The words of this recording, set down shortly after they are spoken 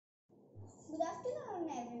Good afternoon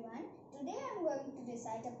everyone. Today I am going to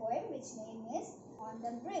recite a poem which name is On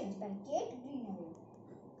the Bridge by Kate Greenaway.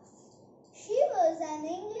 She was an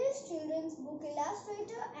English children's book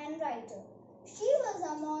illustrator and writer. She was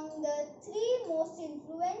among the 3 most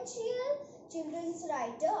influential children's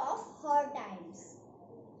writers of her times.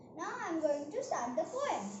 Now I am going to start the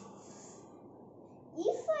poem.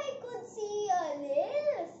 If I could see a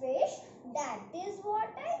little fish, that is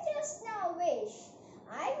what I just now wish.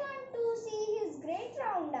 I want to see his great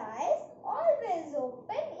round eyes, always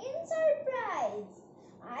open in surprise.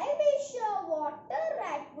 I wish a water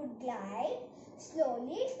rat would glide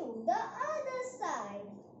slowly to the other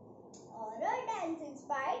side, or a dancing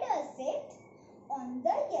spider sit on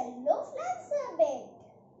the yellow flax bit.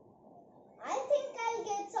 I think I'll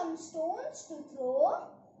get some stones to throw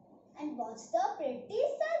and watch the pretty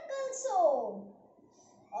circle soar.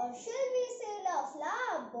 Or shall we sail a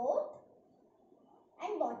flower boat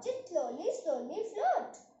and watch it slowly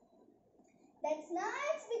float? That's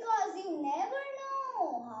nice because you never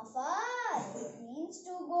know how far it means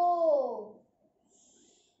to go.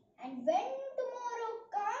 And when tomorrow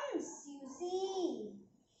comes, you see,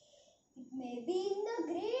 it may be in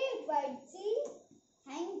the great wide sea.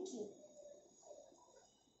 Thank you.